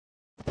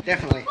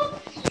Definitely.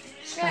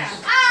 Yeah.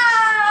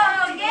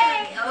 Oh,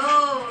 yay!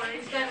 Oh,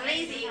 it's got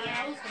lazy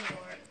again.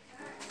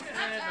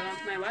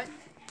 My what?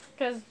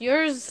 Because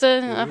yours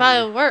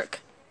about work.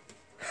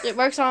 It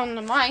works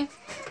on mine.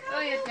 Oh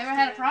yeah. Never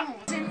had a problem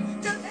with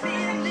it. The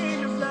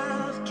feeling of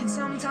love can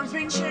sometimes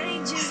bring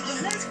changes,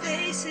 but let's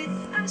face it,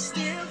 I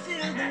still feel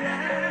the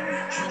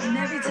love. And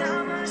every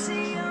time I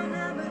see your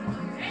number,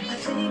 I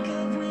think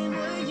of when we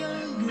were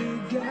younger,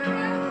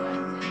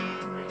 girl.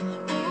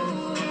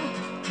 Ooh,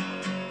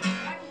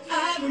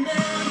 I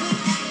remember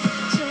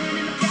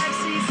turning the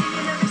backseat,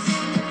 singing every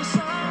single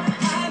song.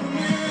 I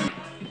remember.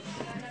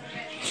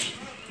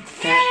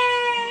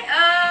 Yay!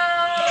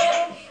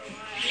 Oh,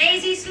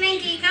 lazy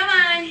Slinky, come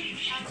on.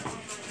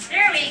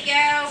 There we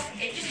go.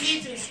 It just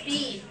needs some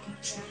speed.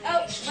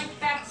 Oh, went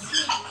back to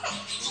sleep.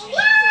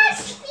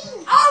 Yes!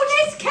 Oh,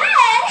 nice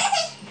catch!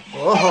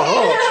 Oh,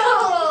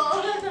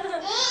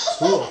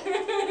 cool.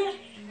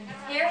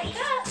 Here we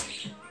go.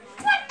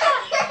 What the?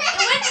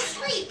 It went to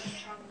sleep.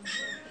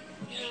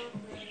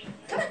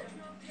 Come on.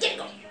 Get it,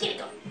 go. Get it,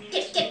 go.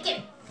 Get it, get it, get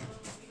it.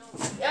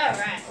 All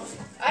right.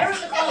 I don't know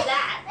what to call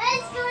that.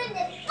 Let's go in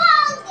the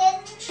ball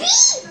and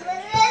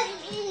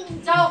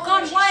It's all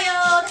gone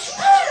wild.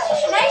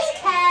 Nice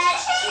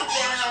catch. Good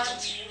job.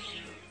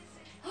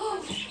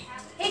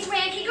 Hey,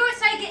 Grant, can you go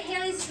outside and get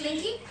Haley's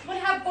Slinky? I want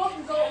to have both of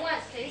them go at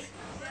once, please.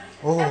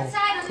 Oh,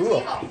 Outside on the cool.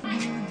 table.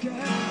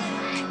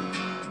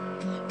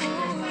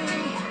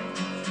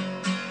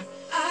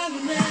 I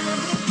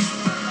remember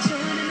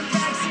turning the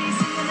backseat,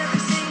 singing every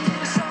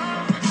single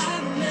song. I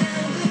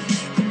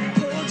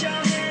remember hold your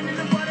hand in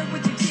the water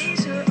with your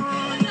t-shirt on. I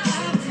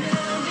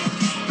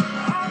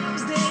remember all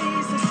those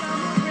days, the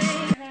summer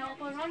rain. And I'll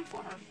go run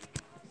for her.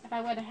 If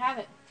I would have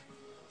it.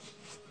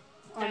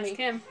 On Ask me.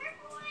 him.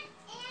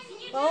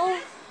 Well,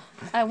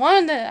 I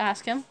wanted to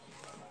ask him.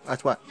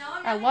 That's what?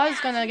 I was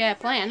going to get a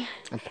plan.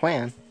 A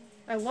plan?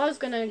 I was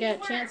going to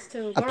get a chance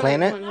to A borrow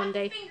planet? one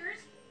day.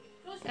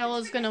 I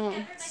was going to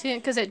see it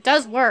because it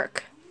does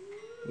work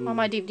on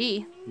my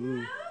DVD. Ooh. Ooh, you're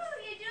doing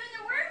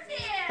the work I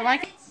there.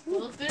 like it.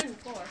 Well, it's been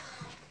before.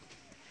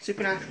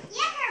 Supernatural.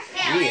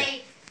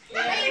 Haley,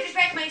 let me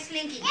distract my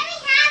Slinky. Let me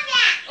have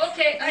that.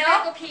 Okay, I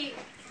gotta go pee.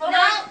 Hold No,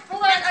 on.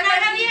 Hold on. that's I not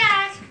gotta how pee. you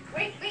ask.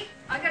 Wait,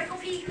 I gotta go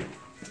pee. Groovy.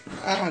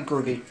 I gotta go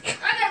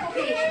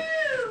pee.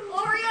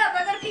 Hurry up,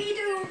 I gotta pee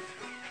too.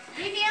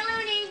 Leave me a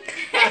loony.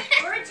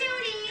 Or a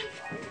toonie.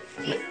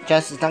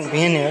 Jess is not gonna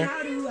be in there.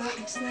 How do I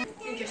explain?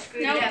 You just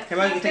screwed No. it up. Come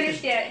on, you take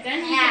Finished this. it. Then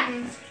you Yeah.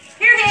 can,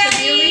 Here,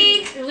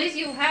 Haley. at least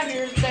you have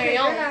your very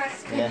own. Yeah.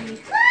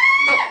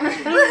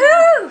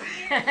 Woohoo!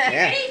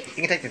 Yeah. You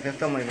can take the fifth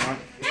film if you want.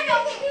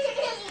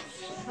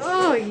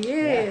 Oh yeah.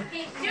 Okay,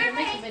 do it,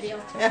 Make a Ray. video.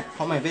 Yeah,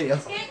 all my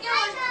videos. Get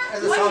going.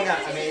 There's a song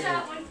that I made.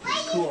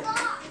 Cool.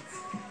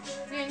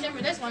 You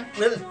remember this one.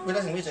 We're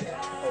listening to music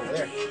over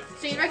there.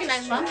 So you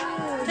recognize Mom?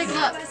 Take a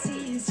look. I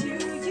see is you,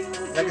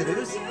 Like the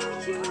news?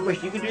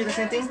 Wait, you can do the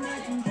same thing? Do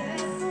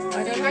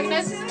you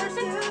recognize this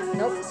person?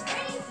 Nope.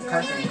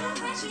 Carson.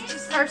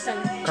 Carson.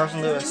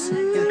 Carson Lewis. He's a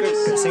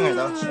good singer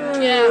though.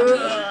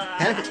 Yeah.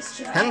 Pen.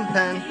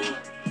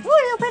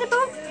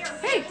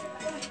 Hey,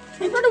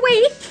 run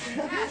away.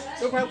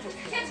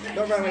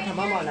 Don't run away from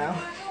Mama now.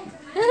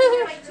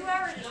 Like 2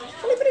 hours ago.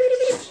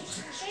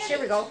 Here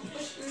we go.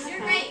 You're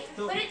great.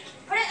 Put it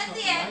at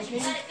the edge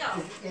and let it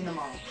go. In the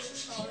mall.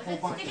 Whole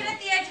bunch. Stick it at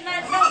the edge and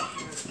let it go.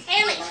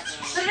 Haley,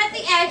 put it at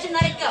the edge and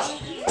let it go.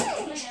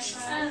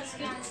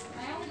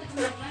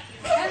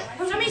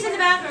 Somebody's in the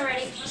bathroom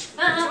already.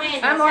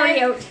 I'm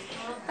already out.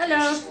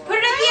 Hello. Put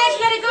it at the edge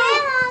and let it go.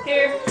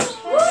 Here.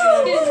 Woo!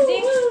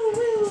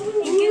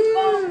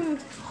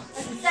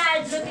 That's a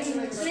sad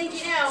looking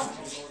Slinky now.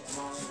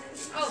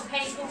 Oh,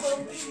 Penny Poo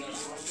Poo.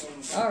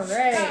 All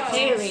right,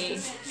 Haley.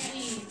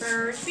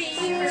 First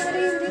beer.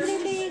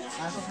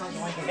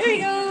 There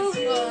you go.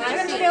 I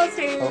got somebody else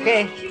here.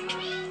 Okay.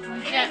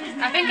 Yeah,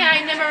 I think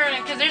I never,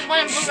 because there's one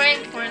in Blu-ray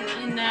for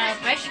in the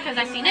Wish, because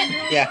I seen it.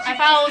 Yeah. I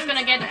thought I was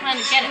gonna get the plan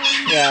to get it.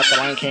 Yeah, the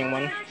Lion King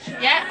one.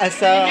 Yeah. I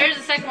saw- And there's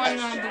a second one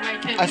on Blu-ray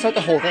too. I saw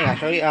the whole thing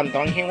actually. The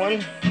Lion King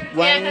one.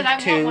 Yeah, 'cause I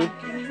want 2. one.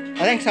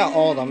 I think I saw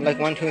all of them. Like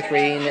 1, 2,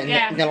 3, and then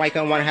Yeah. the like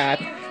on one hat.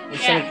 And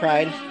Yeah. Sun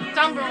Pride. It's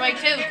on Blu-ray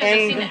too, because I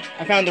seen And it.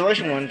 I found the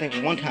Russian one, I think,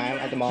 one time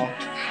at the mall.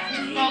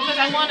 Well, because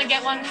I want to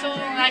get one so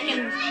I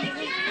can,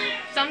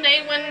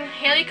 someday when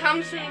Haley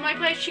comes to my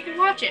place, she can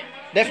watch it.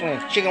 Definitely.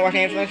 She can watch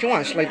anything she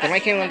wants. Like the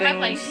Lion King one At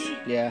my thing. place.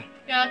 Yeah.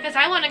 Yeah, because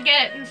I want to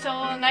get it, and so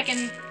I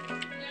can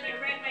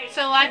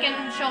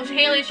show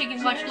Haley she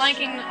can watch Lion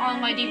King on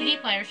my DVD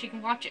player. She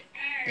can watch it.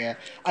 Yeah.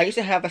 I used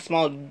to have a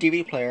small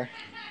DVD player.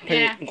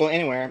 Yeah. Go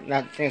anywhere.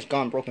 That thing's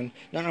gone, broken.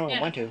 Don't know where Yeah.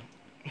 it went to.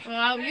 Well,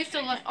 I used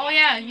to like. Oh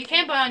yeah, you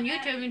can put it on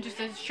YouTube and just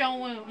to show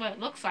what it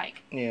looks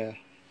like. Yeah.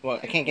 Well,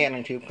 I can't get it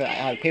on YouTube because I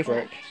have to pay for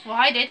it. Well,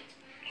 I did.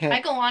 I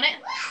go on it,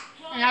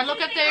 and I look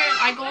up there.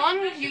 I go on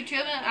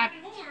YouTube and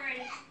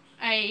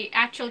I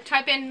actually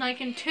type in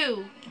like in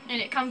 2,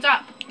 and it comes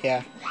up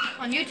Yeah.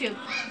 on YouTube.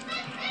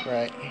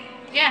 Right.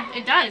 Yeah,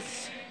 it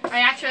does. I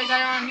actually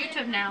got it on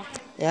YouTube now.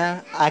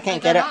 Yeah. I can't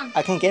Put get it. that on.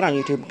 I can't get it on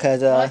YouTube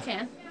because Well, I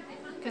can,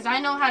 because I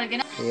know how to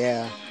get it.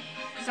 yeah.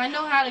 Because I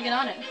know how to get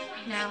on it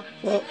now.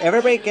 Well,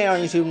 everybody get on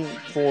YouTube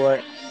for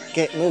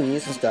get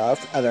movies and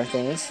stuff, other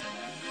things.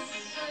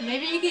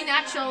 Maybe you can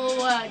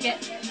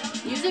get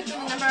music.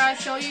 Remember I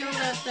showed you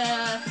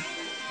the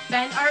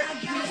fan art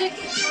music?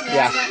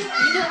 Yeah.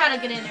 You know how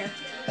to get in there.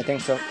 I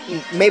think so.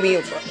 Maybe I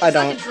It's don't.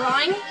 like a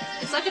drawing.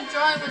 It's like a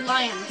drawing with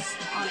lions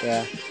on it.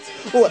 Yeah.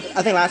 Well,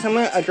 I think last time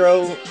I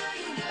drew,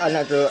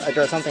 I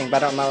drew something,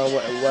 but I don't remember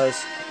what it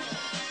was.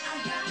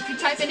 If you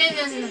type it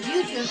in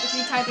YouTube, if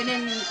you type it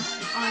in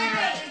on your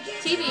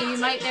TV, you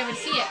might never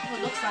see it, what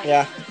it looks like.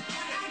 Yeah.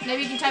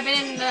 Maybe you can type it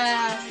in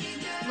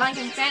the Lion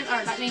King fan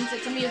art. That means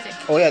it's a music.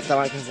 Oh yeah, the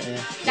Lion King.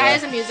 Yeah. That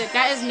is a music.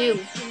 That is new.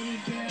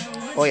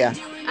 Oh yeah.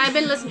 I've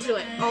been listening to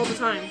it all the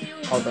time.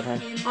 All the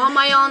time. On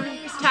my own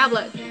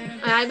tablet.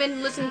 And I've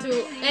been listening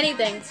to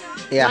anything.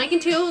 Yeah. Lion King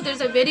 2,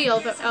 there's a video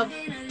of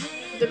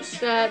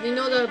the you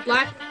know the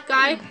black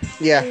guy?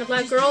 Yeah. And the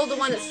black girl, the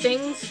one that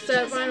sings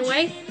Run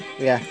Away?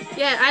 Yeah.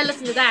 Yeah, I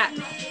listened to that.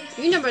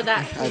 You remember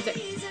that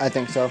music? I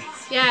think so.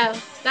 Yeah,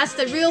 that's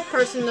the real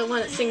person, the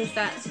one that sings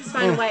that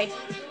Run Away.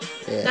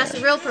 Yeah. That's the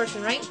real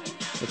person, right?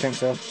 I think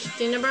so.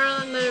 Do you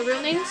remember the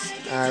real names?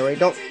 I really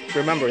don't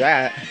remember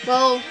that.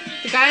 Well,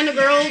 the guy and the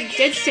girl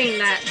did sing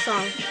that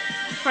song,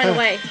 Run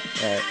Away.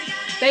 Right.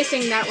 They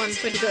sing that one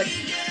pretty good.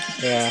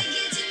 Yeah.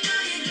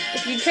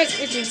 If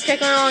you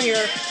check on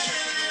your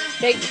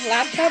big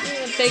laptop,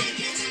 big.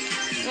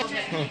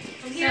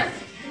 From here,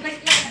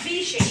 like a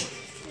V shape.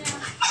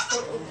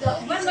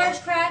 One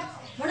large crack,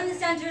 one in the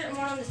center, and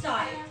one on the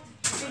side.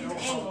 Three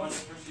different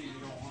angles.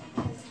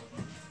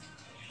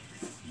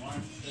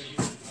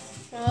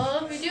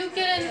 Well, if you do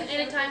get in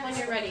anytime when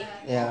you're ready.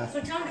 Yeah. So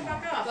tell them to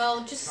fuck off.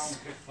 Well, just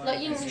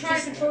let you Try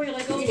to control you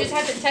like You just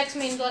have to text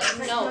me and let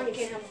me know You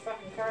can't have a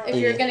fucking car. if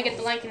you're gonna get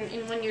the link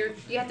and when you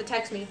have to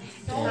text me.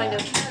 Kind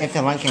of. If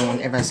the Lion King one,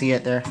 if I see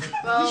it there.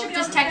 Well,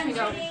 just text me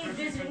though.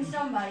 Visiting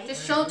somebody.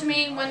 Just show it to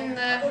me when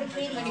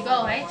you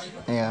go, eh?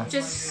 Yeah.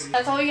 Just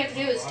that's all you have to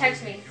do is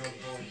text me.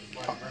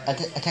 I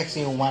text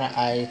you when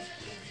I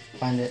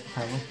find it,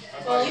 probably.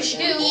 Well, if you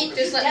do,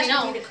 just let me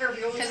know.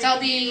 Because I'll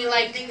be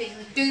like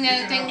doing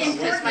other things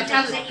because my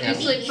tablet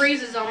usually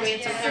freezes on me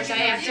and sometimes I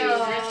have to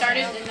restart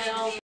it and then I'll